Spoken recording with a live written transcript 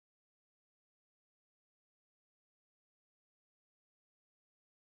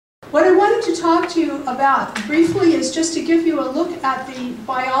What I wanted to talk to you about briefly is just to give you a look at the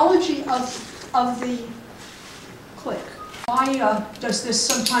biology of the click. Why does this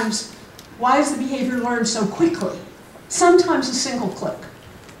sometimes, why is the behavior learned so quickly? Sometimes a single click.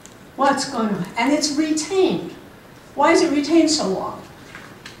 What's going on? And it's retained. Why is it retained so long?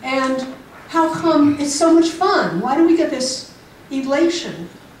 And how come it's so much fun? Why do we get this elation,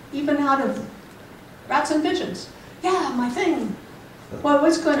 even out of rats and pigeons? Yeah, my thing. Well,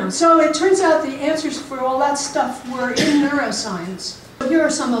 what's going on? So it turns out the answers for all that stuff were in neuroscience. Here are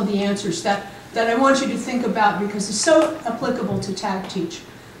some of the answers that I want you to think about because it's so applicable to TAGteach.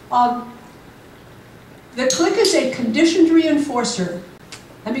 The click is a conditioned reinforcer,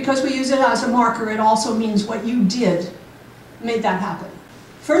 and because we use it as a marker, it also means what you did made that happen.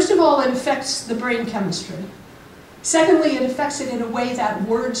 First of all, it affects the brain chemistry. Secondly, it affects it in a way that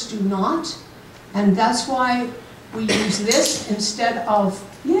words do not, and that's why we use this instead of,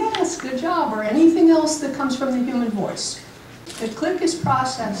 yes, good job, or anything else that comes from the human voice. The click is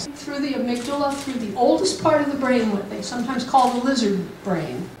processed through the amygdala, through the oldest part of the brain, what they sometimes call the lizard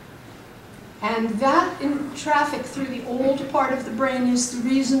brain. And that traffic through the old part of the brain is the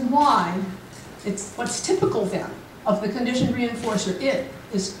reason why it's what's typical then of the conditioned reinforcer. It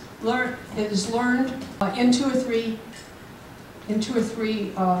is learned in two or three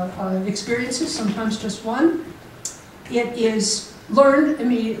experiences, sometimes just one. It is learned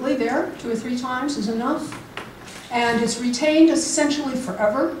immediately there, 2 or 3 times is enough. And it's retained essentially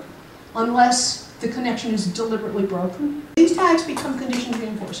forever, unless the connection is deliberately broken. These tags become conditioned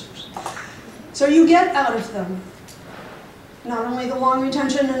reinforcers. So you get out of them not only the long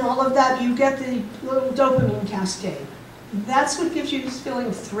retention and all of that, you get the little dopamine cascade. That's what gives you this feeling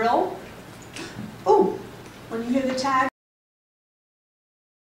of thrill. Oh, when you hear the tag,